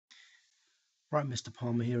Right, Mr.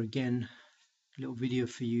 Palmer here again. A little video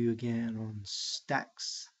for you again on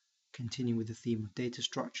stacks. Continuing with the theme of data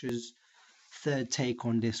structures. Third take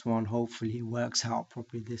on this one. Hopefully it works out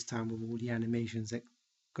properly this time with all the animations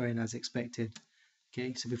going as expected.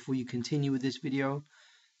 Okay, so before you continue with this video,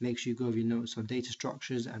 make sure you go over your notes on data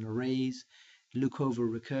structures and arrays. Look over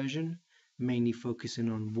recursion, mainly focusing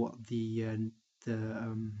on what the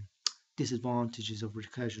disadvantages of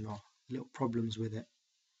recursion are, little problems with it.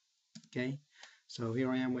 Okay, so here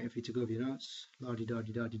I am waiting for you to go over your notes.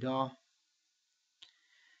 La-di-da-di-da-di-da.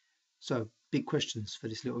 So, big questions for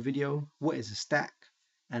this little video. What is a stack?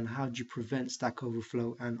 And how do you prevent stack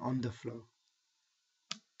overflow and underflow?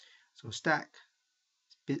 So a stack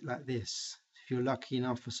is a bit like this. If you're lucky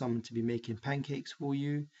enough for someone to be making pancakes for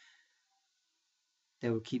you, they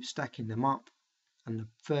will keep stacking them up. And the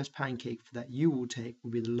first pancake that you will take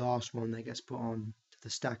will be the last one that gets put on to the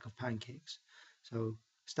stack of pancakes. So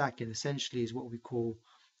stacking essentially is what we call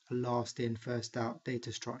a last in, first out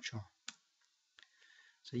data structure.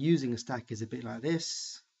 So using a stack is a bit like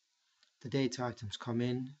this. The data items come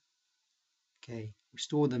in. Okay, we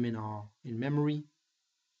store them in memory.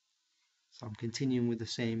 So I'm continuing with the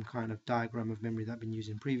same kind of diagram of memory that I've been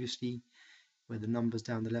using previously, where the numbers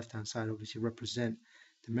down the left hand side obviously represent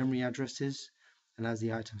the memory addresses, and as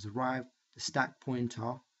the items arrive, the stack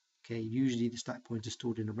pointer, okay, usually the stack pointer is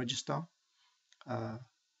stored in a register,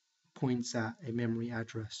 points at a memory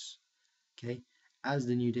address. Okay, as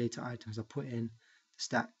the new data items are put in, the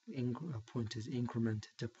stack pointer is incremented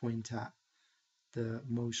to point at the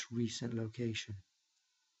most recent location.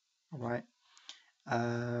 All right.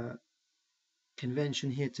 Convention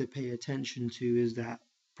here to pay attention to is that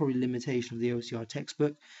probably limitation of the OCR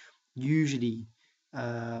textbook. Usually,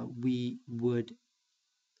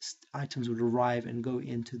 items would arrive and go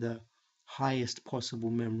into the highest possible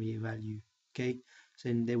memory value. Okay, so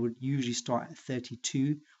then they would usually start at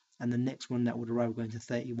 32, and the next one that would arrive going to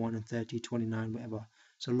 31 and 30, 29, whatever.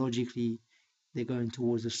 So logically, they're going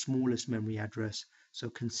towards the smallest memory address. So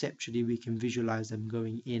conceptually, we can visualize them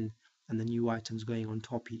going in and the new items going on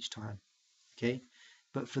top each time. Okay,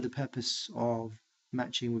 but for the purpose of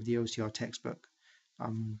matching with the OCR textbook,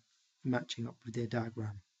 I'm matching up with their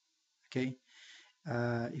diagram. Okay,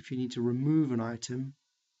 if you need to remove an item,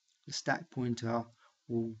 the stack pointer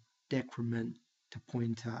will decrement to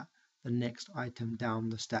point at the next item down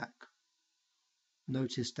the stack.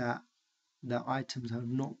 Notice that the items have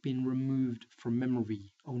not been removed from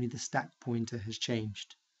memory, only the stack pointer has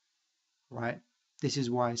changed. Right? This is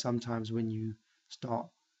why sometimes when you start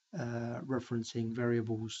referencing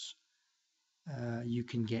variables, you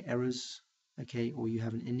can get errors. Okay, or you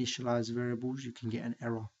haven't initialized variables, you can get an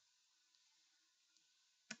error.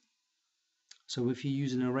 So if you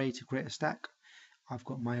use an array to create a stack, I've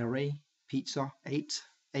got my array pizza 8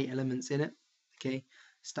 elements in it. Okay,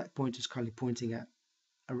 stack pointer is currently pointing at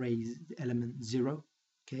array element 0.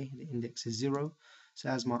 Okay, the index is 0. So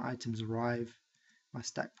as my items arrive, my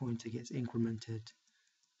stack pointer gets incremented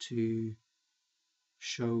to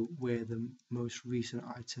show where the most recent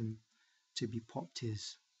item to be popped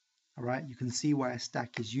is. All right, you can see why a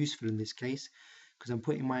stack is useful in this case, because I'm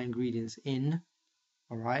putting my ingredients in.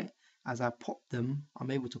 All right, as I pop them, I'm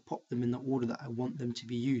able to pop them in the order that I want them to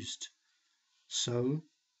be used. So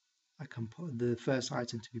I can put the first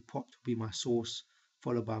item to be popped will be my sauce,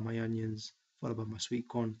 followed by my onions, followed by my sweet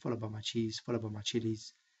corn, followed by my cheese, followed by my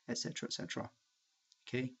chilies, etc., etc.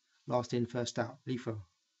 Okay, last in, first out, LIFO.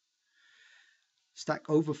 Stack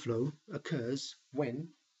overflow occurs when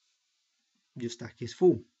your stack is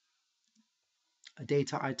full. A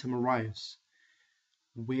data item arrives.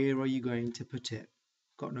 Where are you going to put it?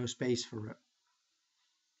 Got no space for it.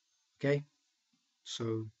 Okay,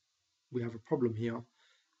 so we have a problem here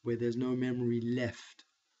where there's no memory left.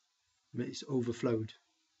 It's overflowed.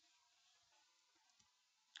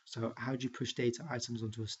 So how do you push data items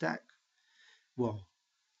onto a stack? Well,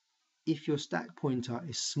 if your stack pointer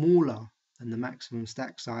is smaller than the maximum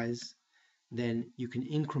stack size, then you can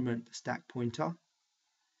increment the stack pointer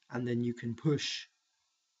and then you can push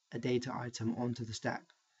a data item onto the stack.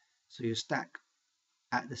 So your stack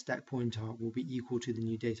at the stack pointer will be equal to the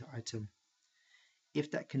new data item.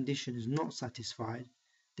 If that condition is not satisfied,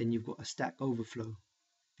 then you've got a stack overflow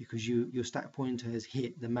because your stack pointer has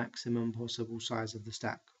hit the maximum possible size of the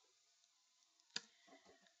stack.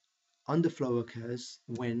 Underflow occurs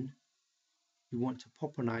when you want to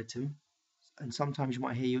pop an item, and sometimes you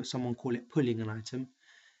might hear someone call it pulling an item.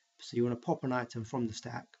 So you want to pop an item from the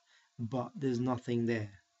stack, but there's nothing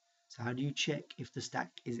there. So how do you check if the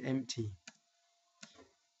stack is empty?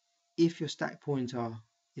 If your stack pointer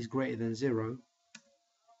is greater than 0,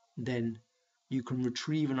 then you can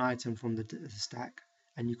retrieve an item from the stack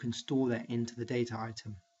and you can store that into the data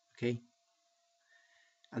item, okay?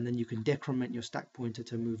 And then you can decrement your stack pointer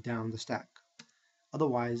to move down the stack.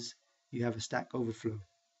 Otherwise, you have a stack overflow.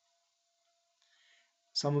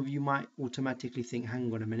 Some of you might automatically think,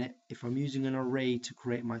 hang on a minute, if I'm using an array to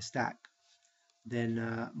create my stack,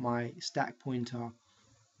 then my stack pointer,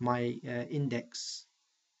 my index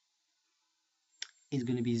is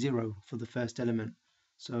going to be 0 for the first element.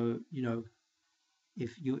 So, you know,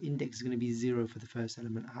 if your index is going to be 0 for the first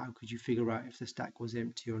element, how could you figure out if the stack was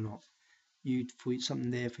empty or not?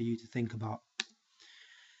 Something there for you to think about.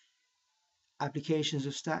 Applications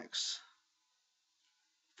of stacks.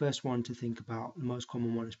 First one to think about, the most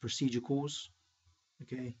common one, is procedure calls,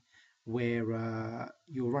 okay, where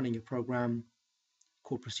you're running a program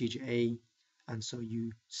called procedure A, and so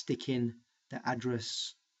you stick in the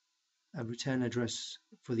address, a return address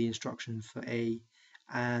for the instruction for A,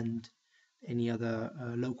 and any other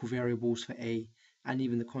local variables for A, and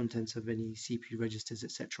even the contents of any CPU registers,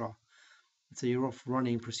 etc. So you're off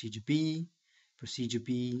running procedure B. Procedure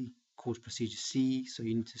B calls procedure C, so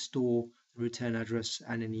you need to store the return address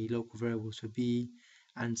and any local variables for B,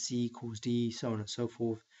 and C calls D, so on and so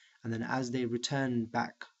forth. And then as they return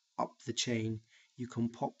back up the chain, you can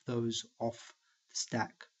pop those off the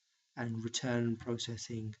stack and return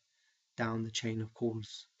processing down the chain of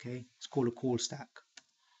calls. Okay, it's called a call stack.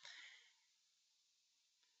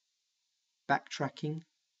 Backtracking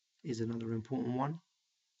is another important one,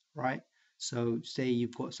 right? So say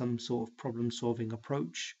you've got some sort of problem solving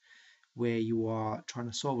approach where you are trying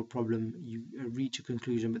to solve a problem, you reach a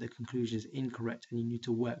conclusion, but the conclusion is incorrect and you need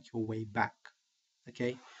to work your way back.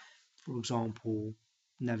 Okay, for example,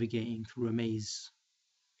 navigating through a maze.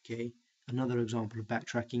 Okay, another example of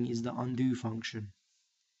backtracking is the undo function,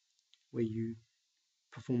 where you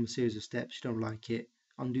perform a series of steps, you don't like it,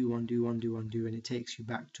 undo, undo, undo, undo, and it takes you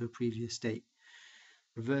back to a previous state.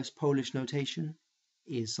 Reverse Polish notation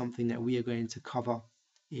is something that we are going to cover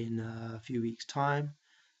in a few weeks' time.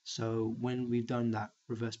 So when we've done that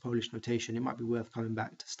reverse Polish notation, it might be worth coming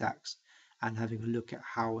back to stacks and having a look at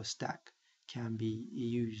how a stack can be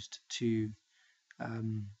used to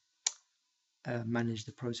manage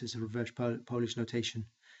the process of reverse Polish notation,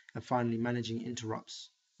 and finally managing interrupts,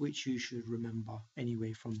 which you should remember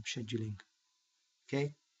anyway from scheduling.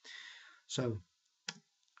 Okay, so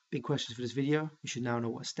big questions for this video. You should now know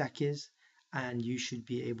what a stack is, and you should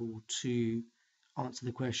be able to answer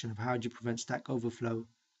the question of how do you prevent stack overflow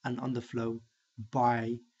and underflow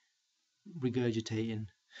by regurgitating.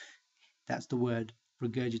 That's the word,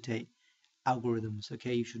 regurgitate, algorithms.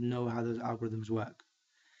 Okay, you should know how those algorithms work.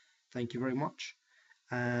 Thank you very much,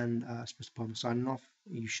 and Mr. Palmer signing off.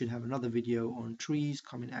 You should have another video on trees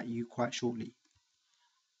coming at you quite shortly.